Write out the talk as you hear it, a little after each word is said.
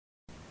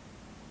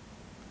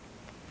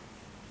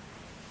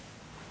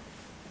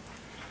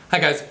Hi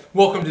guys,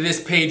 welcome to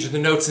this page of the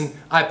notes, and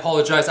I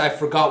apologize, I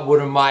forgot one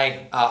of my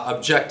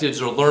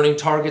objectives or learning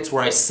targets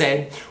where I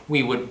said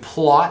we would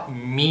plot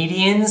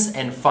medians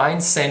and find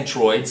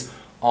centroids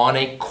on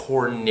a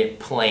coordinate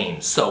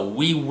plane. So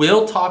we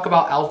will talk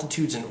about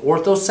altitudes in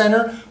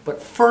orthocenter,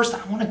 but first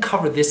I want to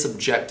cover this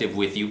objective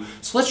with you.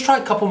 So let's try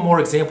a couple more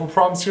example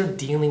problems here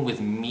dealing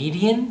with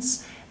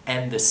medians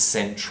and the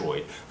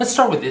centroid. Let's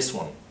start with this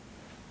one.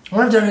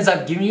 What I've done is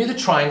I've given you the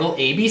triangle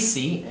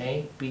ABC,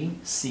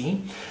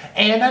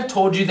 and I've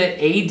told you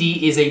that AD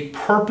is a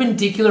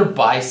perpendicular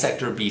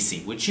bisector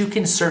BC, which you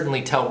can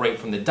certainly tell right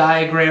from the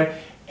diagram.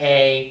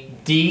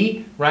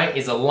 AD, right,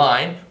 is a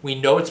line. We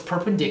know it's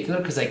perpendicular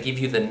because I give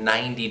you the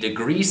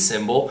 90-degree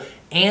symbol,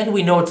 and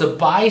we know it's a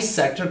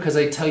bisector because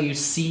I tell you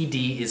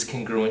CD is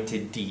congruent to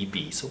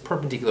DB, so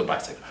perpendicular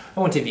bisector. I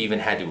wouldn't have even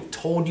had to have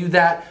told you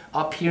that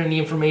up here in the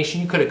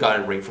information. You could have got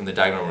it right from the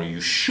diagram, or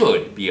you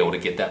should be able to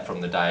get that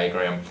from the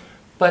diagram,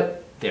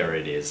 but there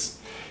it is.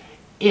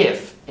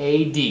 If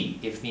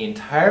the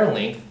entire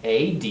length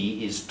AD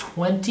is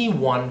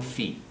 21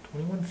 feet,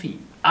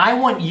 I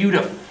want you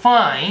to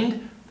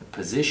find the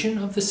position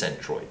of the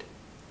centroid.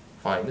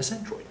 Find the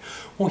centroid.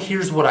 Well,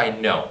 here's what I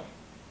know.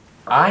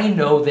 I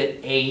know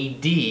that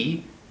AD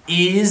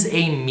is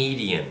a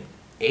median.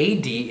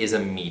 AD is a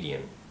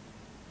median.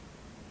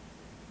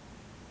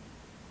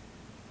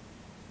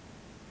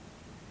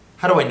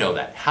 How do I know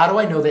that? How do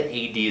I know that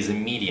AD is a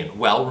median?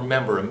 Well,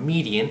 remember, a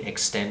median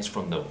extends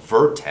from the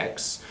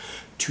vertex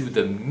to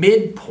the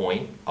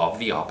midpoint of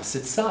the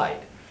opposite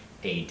side.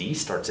 AD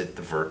starts at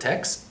the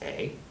vertex,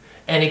 A,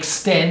 and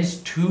extends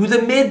to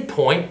the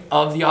midpoint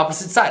of the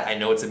opposite side. I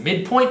know it's a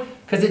midpoint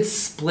because it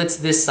splits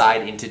this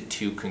side into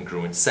two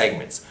congruent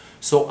segments.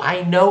 So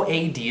I know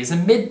AD is a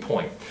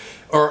midpoint,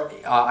 or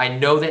I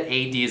know that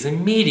AD is a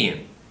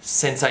median.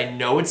 Since I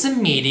know it's a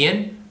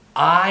median,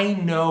 I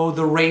know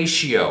the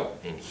ratio,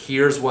 and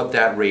here's what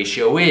that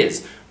ratio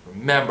is.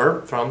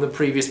 Remember from the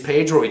previous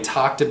page where we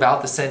talked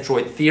about the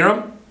centroid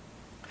theorem,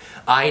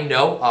 I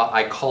know,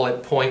 I call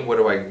it point, where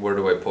do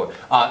I put?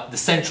 The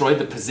centroid,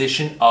 the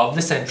position of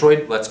the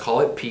centroid, let's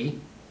call it P.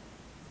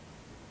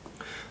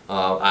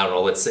 I don't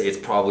know, let's say it's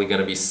probably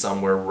going to be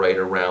somewhere right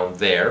around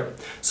there.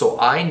 So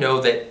I know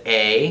that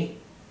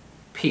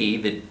AP,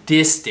 the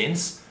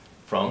distance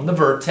from the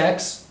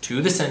vertex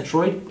to the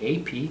centroid,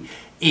 AP,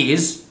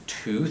 is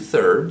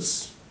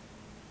 2/3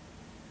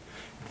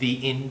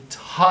 the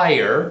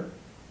entire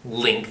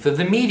length of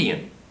the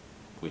median,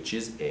 which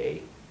is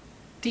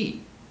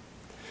AD.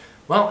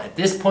 Well, at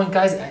this point,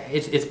 guys,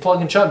 it's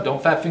plug and chug.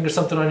 Don't fat finger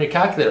something on your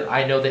calculator.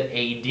 I know that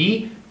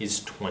AD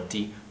is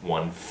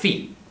 21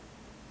 feet.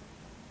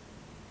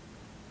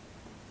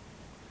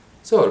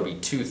 So it'll be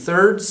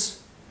 2/3,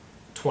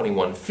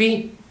 21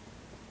 feet.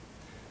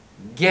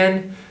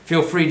 Again,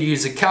 feel free to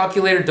use a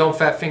calculator. Don't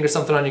fat finger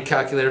something on your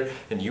calculator.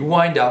 And you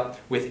wind up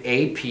with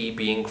AP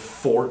being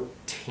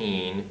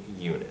 14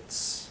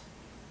 units.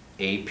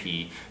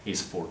 AP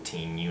is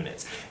 14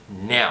 units.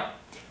 Now,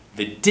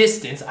 the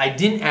distance, I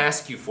didn't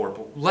ask you for it,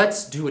 but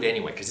let's do it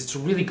anyway because it's a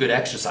really good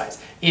exercise.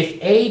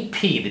 If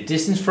AP, the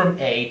distance from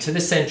A to the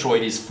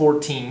centroid, is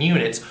 14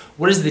 units,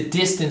 what is the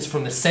distance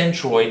from the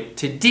centroid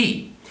to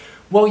D?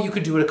 Well, you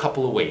could do it a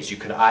couple of ways. You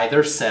could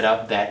either set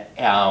up that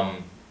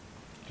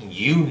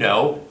you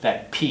know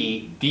that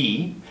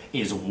PD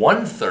is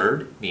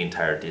 1/3 the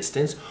entire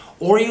distance,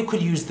 or you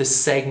could use the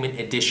segment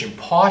addition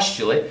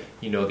postulate.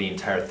 You know the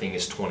entire thing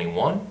is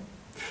 21.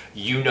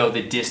 You know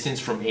the distance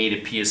from A to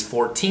P is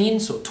 14,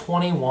 so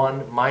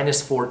 21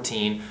 minus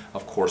 14,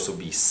 of course, will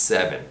be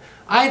 7.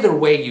 Either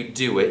way you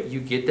do it,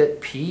 you get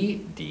that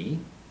PD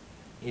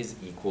is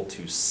equal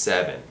to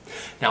 7.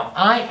 Now,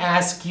 I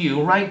ask you,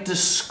 right,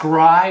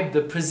 describe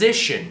the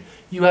position.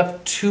 You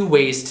have two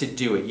ways to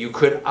do it. You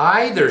could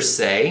either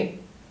say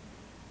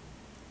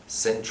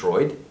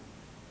centroid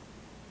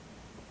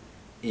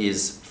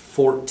is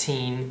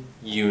 14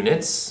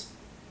 units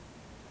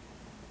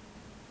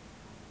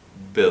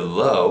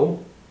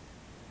below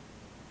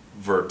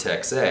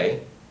vertex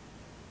A,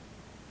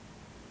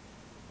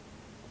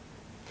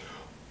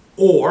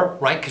 or,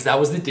 right, because that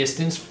was the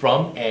distance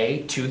from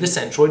A to the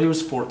centroid, it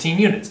was 14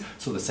 units.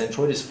 So the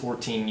centroid is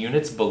 14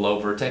 units below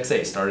vertex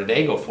A. Start at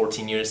A, go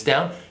 14 units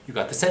down, you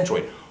got the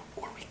centroid.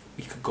 Or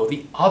we could go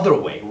the other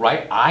way,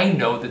 right? I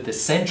know that the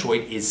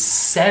centroid is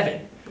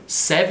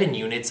 7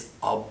 units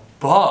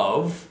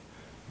above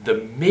the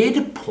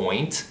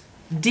midpoint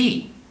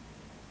D.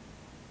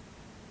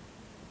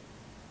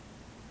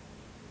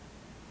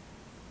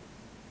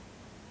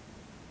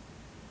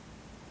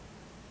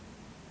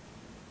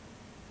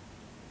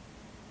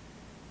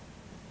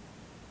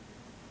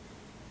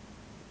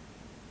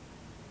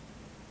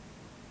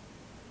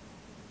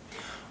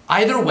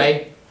 Either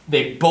way,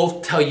 they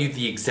both tell you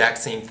the exact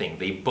same thing.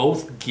 They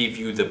both give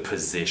you the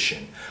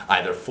position.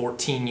 Either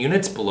 14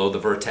 units below the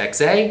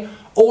vertex A,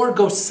 or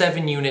go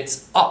 7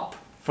 units up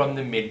from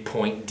the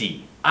midpoint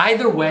D.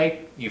 Either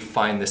way, you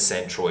find the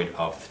centroid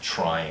of the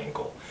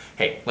triangle.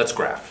 Hey, let's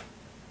graph.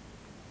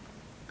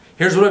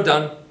 Here's what I've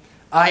done.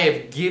 I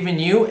have given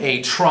you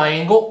a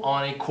triangle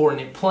on a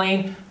coordinate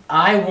plane.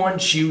 I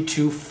want you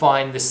to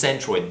find the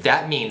centroid.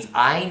 That means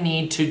I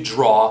need to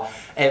draw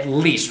at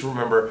least,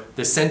 remember,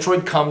 the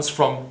centroid comes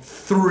from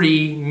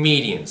three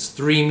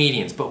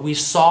medians, but we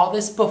saw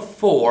this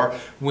before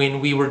when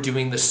we were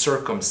doing the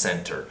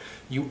circumcenter.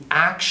 You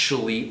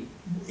actually,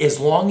 as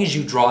long as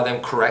you draw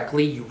them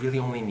correctly, you really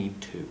only need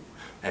two.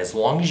 As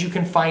long as you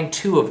can find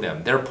two of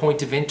them, their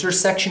point of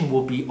intersection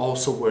will be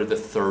also where the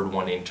third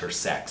one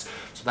intersects.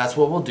 So that's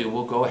what we'll do.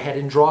 We'll go ahead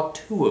and draw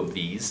two of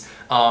these,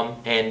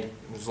 and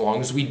as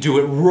long as we do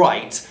it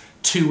right,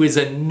 two is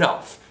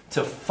enough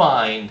to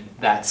find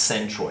that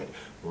centroid.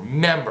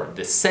 Remember,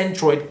 the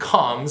centroid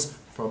comes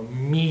from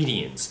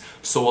medians.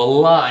 So a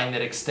line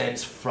that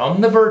extends from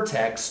the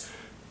vertex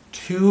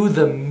to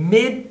the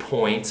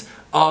midpoint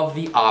of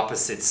the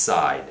opposite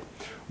side.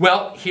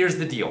 Well, here's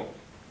the deal.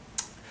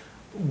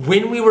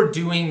 When we were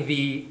doing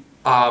the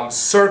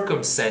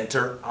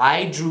circumcenter,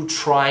 I drew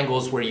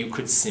triangles where you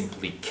could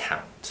simply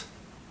count.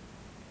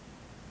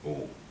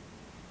 Ooh.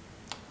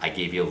 I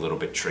gave you a little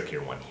bit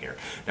trickier one here.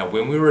 Now,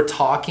 when we were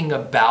talking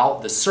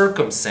about the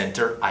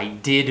circumcenter, I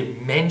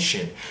did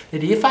mention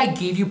that if I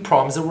gave you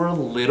problems that were a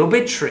little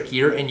bit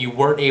trickier and you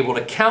weren't able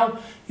to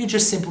count, you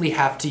just simply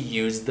have to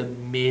use the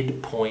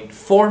midpoint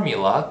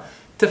formula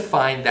to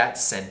find that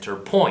center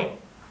point.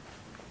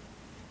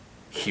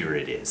 Here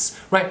it is,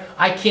 right?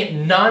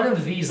 None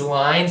of these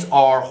lines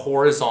are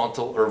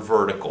horizontal or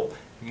vertical,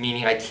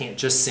 meaning I can't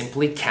just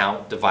simply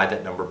count, divide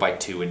that number by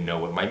 2 and know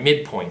what my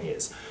midpoint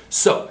is.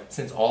 So,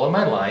 since all of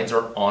my lines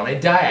are on a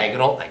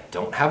diagonal, I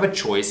don't have a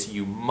choice.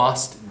 You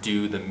must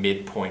do the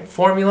midpoint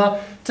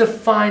formula to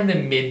find the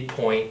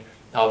midpoint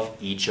of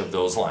each of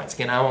those lines.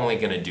 Again, I'm only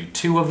going to do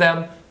 2 of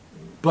them,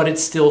 but it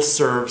still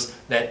serves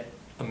that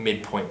a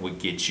midpoint would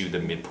get you the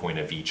midpoint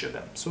of each of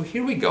them. So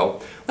here we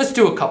go. Let's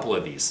do a couple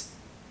of these.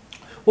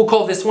 We'll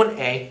call this one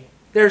A.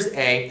 There's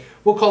A.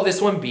 We'll call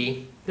this one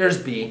B. There's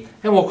B.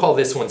 And we'll call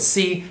this one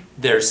C.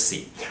 There's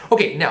C.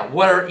 Okay, now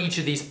what are each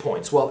of these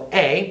points? Well,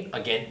 A,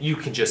 again, you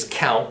can just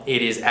count.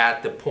 It is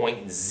at the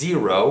point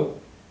 0,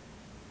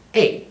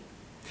 8.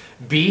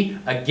 B,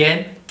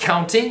 again,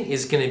 counting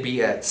is going to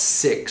be at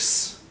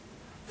 6,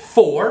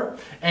 4.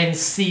 And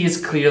C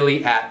is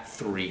clearly at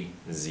 3,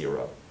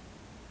 0.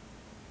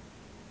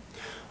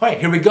 All right,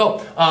 here we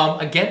go.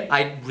 Again,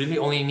 I really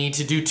only need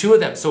to do 2 of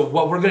them. So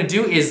what we're going to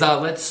do is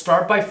let's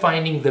start by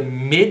finding the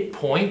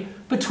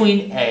midpoint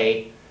between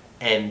A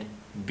and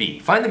B.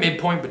 Find the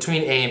midpoint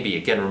between A and B.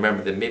 Again,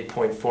 remember the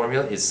midpoint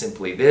formula is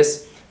simply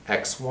this: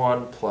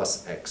 x1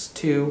 plus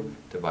x2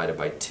 divided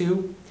by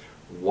 2,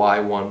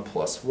 y1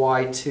 plus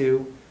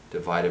y2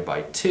 divided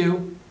by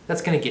 2.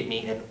 That's going to get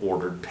me an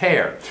ordered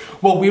pair.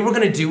 Well, we were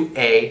going to do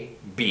A,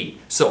 B.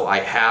 So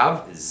I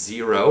have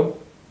 0,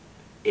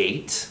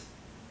 8.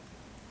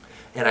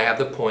 And I have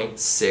the point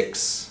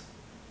 6,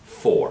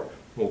 4.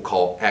 We'll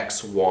call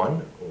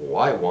x1,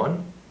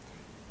 y1,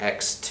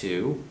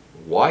 x2,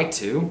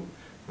 y2.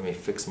 Let me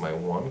fix my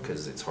 1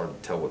 because it's hard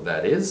to tell what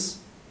that is.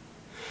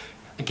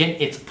 Again,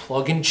 it's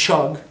plug and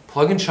chug.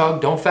 Plug and chug,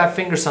 don't fat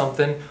finger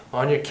something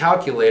on your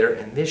calculator,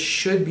 and this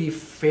should be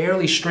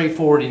fairly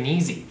straightforward and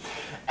easy.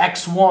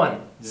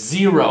 x1,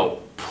 0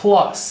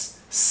 plus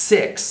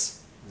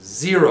 6.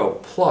 0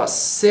 plus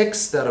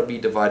 6, that'll be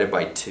divided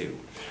by 2.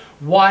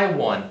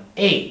 y1,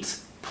 8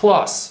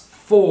 plus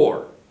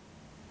 4.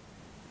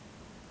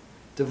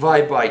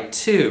 Divide by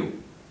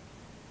 2.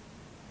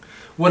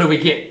 What do we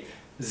get?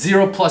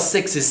 0 plus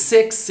 6 is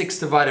 6. 6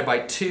 divided by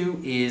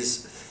 2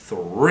 is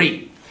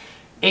 3.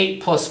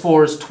 8 plus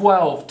 4 is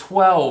 12.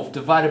 12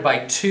 divided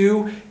by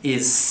 2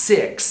 is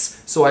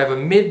 6. So I have a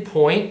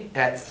midpoint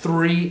at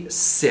 3,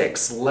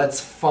 6.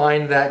 Let's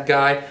find that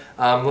guy.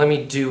 Let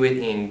me do it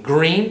in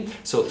green.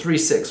 So 3,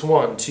 6.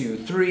 1, 2,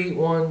 3.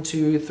 1,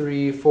 2,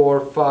 3, 4,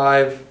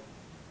 5.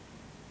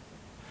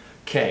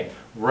 Okay,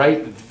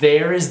 right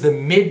there is the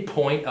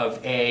midpoint of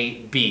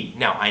A, B.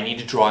 Now I need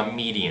to draw a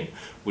median,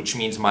 which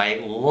means my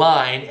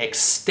line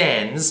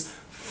extends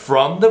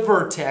from the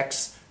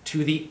vertex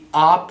to the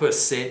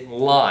opposite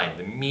line,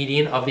 the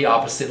median of the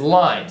opposite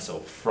line. So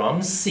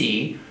from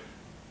C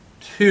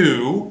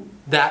to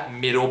that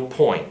middle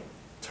point.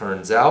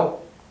 Turns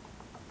out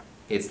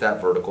it's that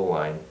vertical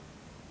line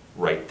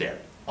right there.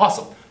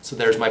 Awesome. So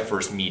there's my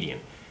first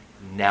median.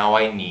 Now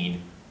I need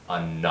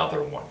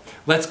another one.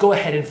 Let's go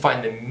ahead and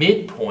find the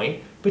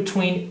midpoint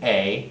between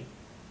A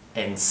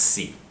and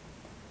C.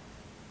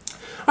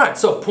 All right,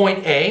 so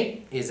point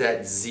A is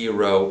at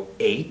 0,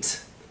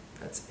 8.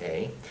 That's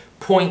A.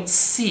 Point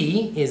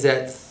C is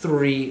at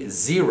 3,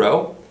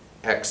 0.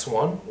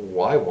 x1,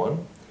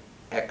 y1,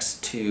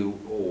 x2,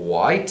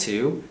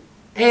 y2,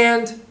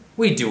 and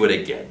we do it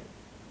again.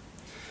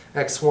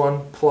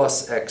 x1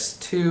 plus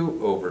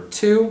x2 over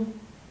 2.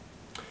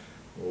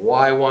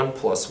 y1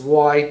 plus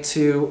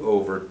y2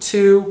 over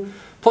 2.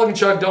 Plug and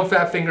chug, don't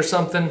fat finger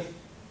something.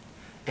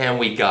 And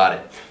we got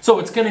it. So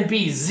it's going to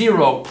be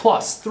 0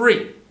 plus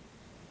 3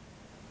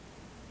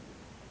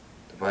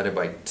 divided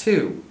by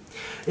 2.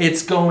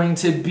 It's going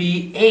to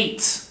be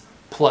 8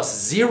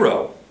 plus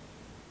 0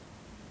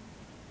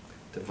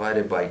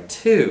 divided by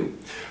 2.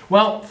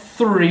 Well,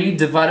 3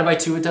 divided by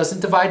 2, it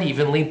doesn't divide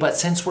evenly, but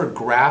since we're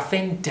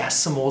graphing,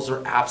 decimals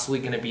are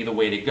absolutely going to be the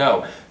way to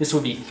go. This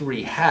would be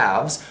 3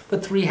 halves,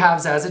 but 3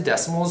 halves as a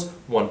decimal is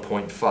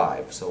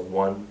 1.5. So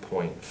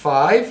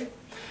 1.5.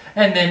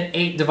 And then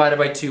 8 divided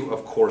by 2,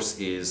 of course,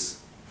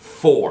 is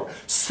 4.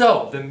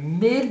 So the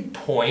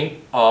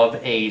midpoint of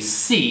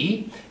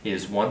AC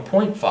is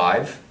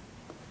 1.5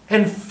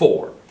 and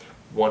 4.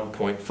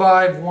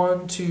 1.5,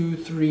 1, 2,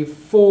 3,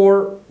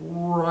 4,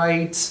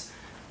 right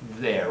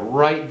there.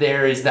 Right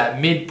there is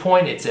that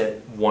midpoint. It's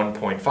at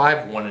 1.5,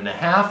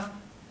 1.5,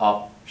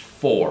 up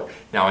 4.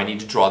 Now I need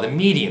to draw the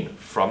median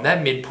from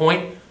that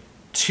midpoint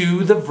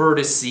to the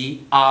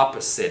vertice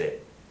opposite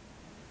it.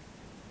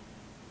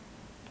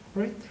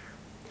 Right there.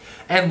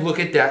 And look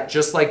at that,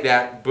 just like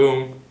that,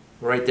 boom,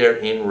 right there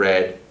in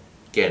red.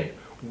 Again,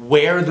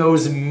 where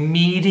those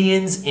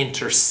medians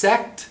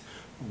intersect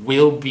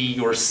will be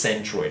your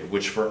centroid,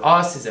 which for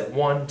us is at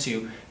 1,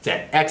 2, it's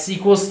at x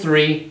equals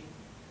 3,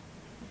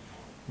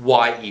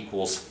 y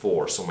equals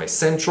 4. So my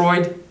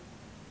centroid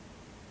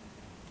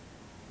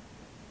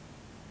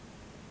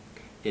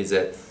is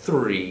at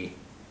 3,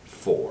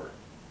 4,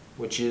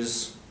 which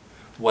is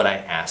what I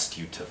asked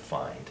you to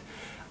find.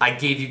 I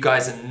gave you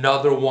guys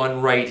another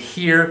one right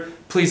here.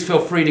 Please feel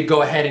free to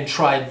go ahead and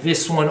try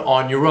this one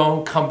on your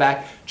own. Come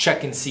back,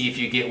 check and see if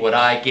you get what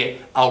I get.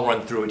 I'll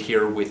run through it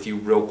here with you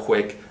real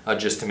quick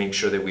just to make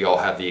sure that we all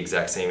have the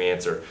exact same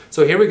answer.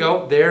 So here we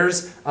go.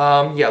 There's,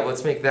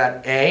 let's make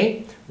that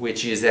A,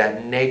 which is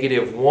at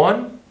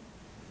 -1,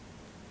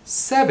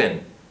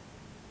 7.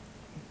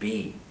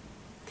 B.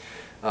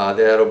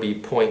 That'll be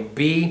point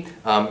B.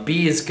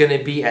 B is going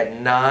to be at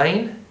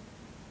 9,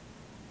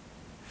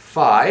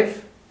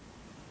 5.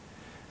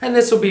 And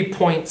this will be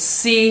point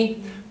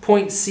C.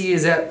 Point C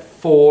is at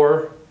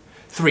 4,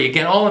 3.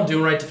 Again, all I'm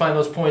doing, right, to find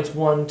those points,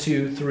 1,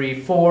 2, 3,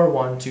 4,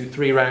 1, 2,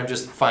 3, right? I'm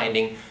just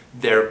finding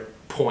their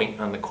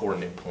point on the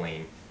coordinate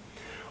plane.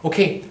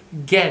 Okay,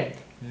 again,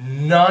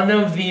 none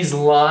of these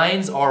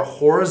lines are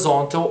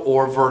horizontal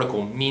or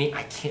vertical, meaning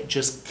I can't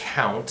just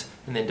count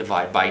and then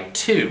divide by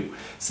 2.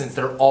 Since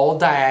they're all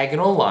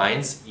diagonal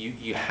lines,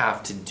 you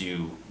have to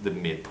do the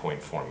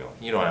midpoint formula.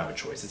 You don't have a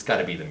choice. It's got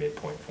to be the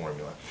midpoint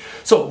formula.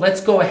 So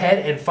let's go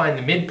ahead and find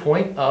the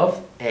midpoint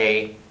of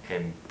A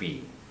and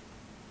B.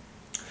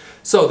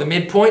 So the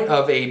midpoint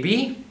of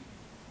AB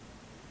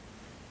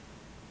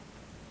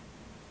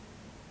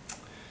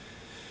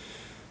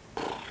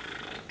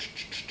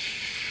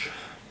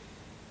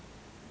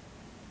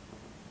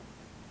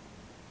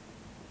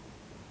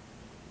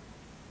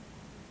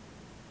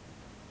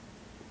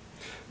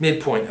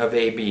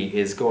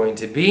is going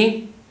to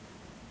be,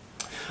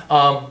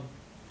 again,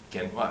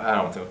 I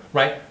don't know,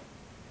 right?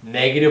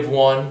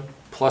 -1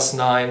 plus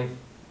 9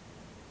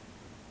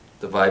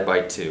 divide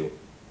by 2.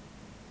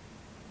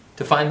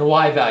 To find the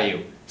y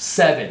value,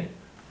 7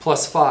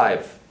 plus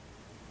 5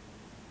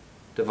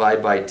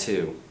 divide by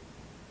 2.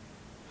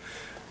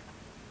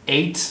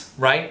 8,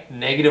 right?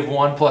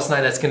 -1 plus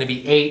 9, that's going to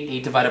be 8.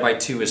 8 divided by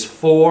 2 is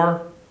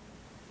 4.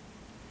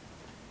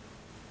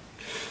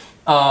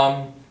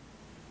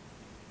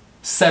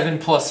 7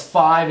 plus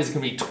 5 is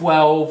going to be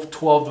 12.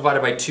 12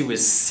 divided by 2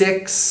 is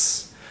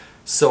 6.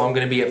 So I'm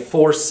going to be at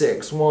 4,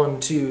 6. 1,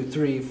 2,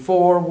 3,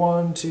 4.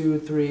 1, 2,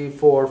 3,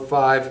 4,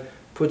 5.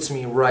 Puts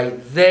me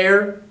right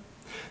there.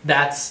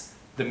 That's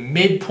the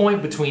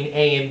midpoint between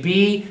A and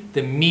B.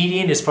 The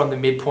median is from the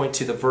midpoint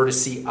to the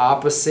vertice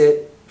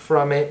opposite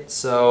from it.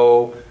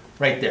 So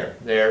right there.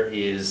 There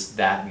is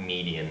that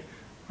median.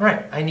 All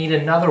right, I need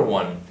another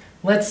one.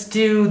 Let's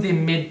do the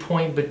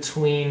midpoint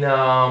between...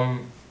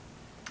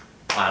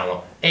 I don't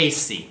know,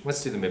 AC.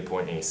 Let's do the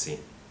midpoint AC.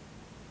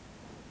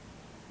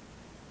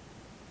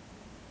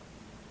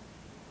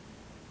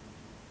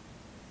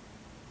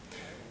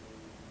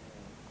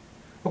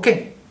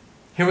 Okay,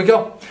 here we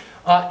go.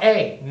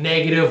 A,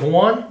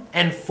 -1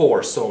 and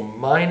 4. So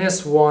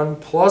 -1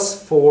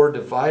 plus 4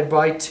 divide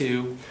by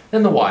 2.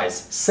 Then the y's,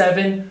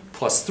 7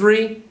 plus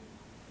 3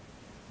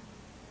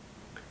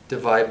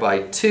 divide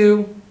by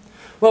 2.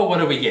 Well, what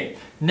do we get?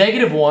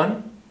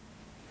 -1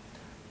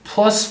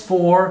 plus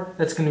 4,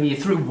 that's going to be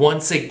 3.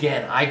 Once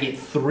again, I get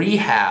 3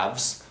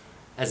 halves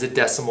as a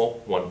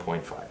decimal,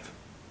 1.5.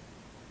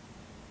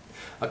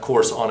 Of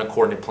course, on a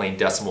coordinate plane,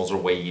 decimals are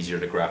way easier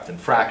to graph than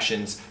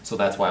fractions, so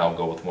that's why I'll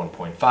go with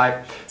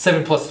 1.5.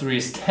 7 plus 3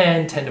 is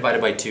 10. 10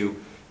 divided by 2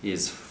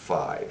 is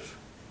 5.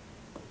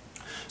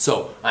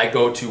 So I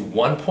go to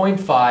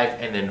 1.5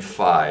 and then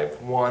 5.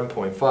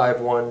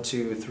 1.5, 1,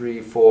 2, 3,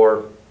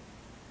 4.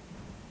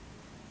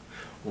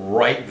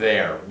 Right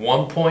there,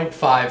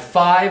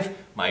 1.55.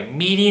 My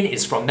median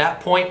is from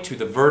that point to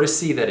the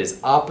vertice that is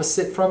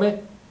opposite from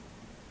it.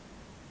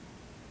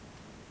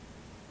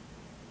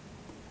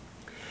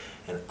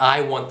 And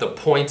I want the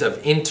point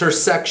of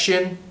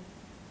intersection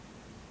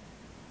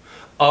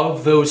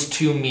of those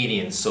two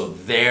medians. So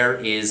there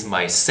is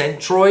my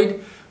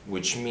centroid,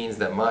 which means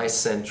that my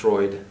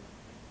centroid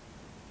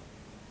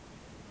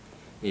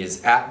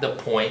is at the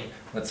point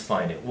Let's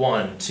find it.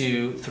 1,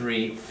 2,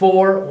 3,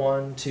 4.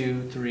 1,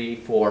 2, 3,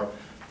 4,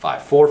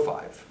 5. 4,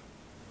 5.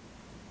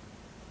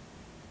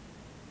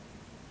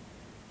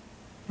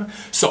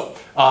 So,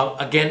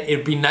 again,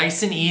 it'd be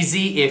nice and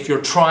easy if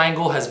your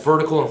triangle has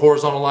vertical and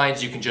horizontal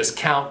lines. You can just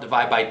count,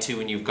 divide by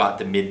 2, and you've got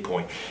the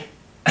midpoint.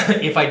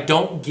 If I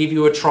don't give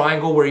you a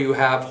triangle where you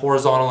have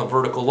horizontal and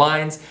vertical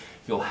lines,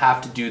 you'll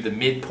have to do the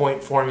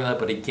midpoint formula,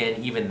 but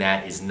again, even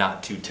that is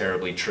not too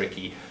terribly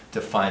tricky to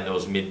find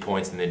those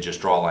midpoints and then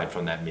just draw a line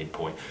from that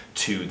midpoint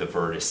to the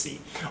vertice.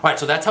 All right,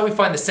 so that's how we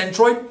find the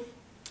centroid,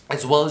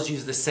 as well as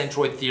use the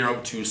centroid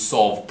theorem to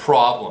solve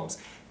problems.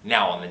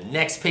 Now, on the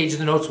next page of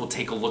the notes, we'll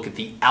take a look at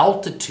the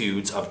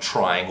altitudes of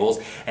triangles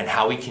and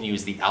how we can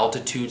use the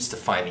altitudes to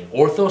find the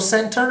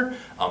orthocenter.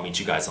 I'll meet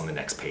you guys on the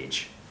next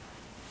page.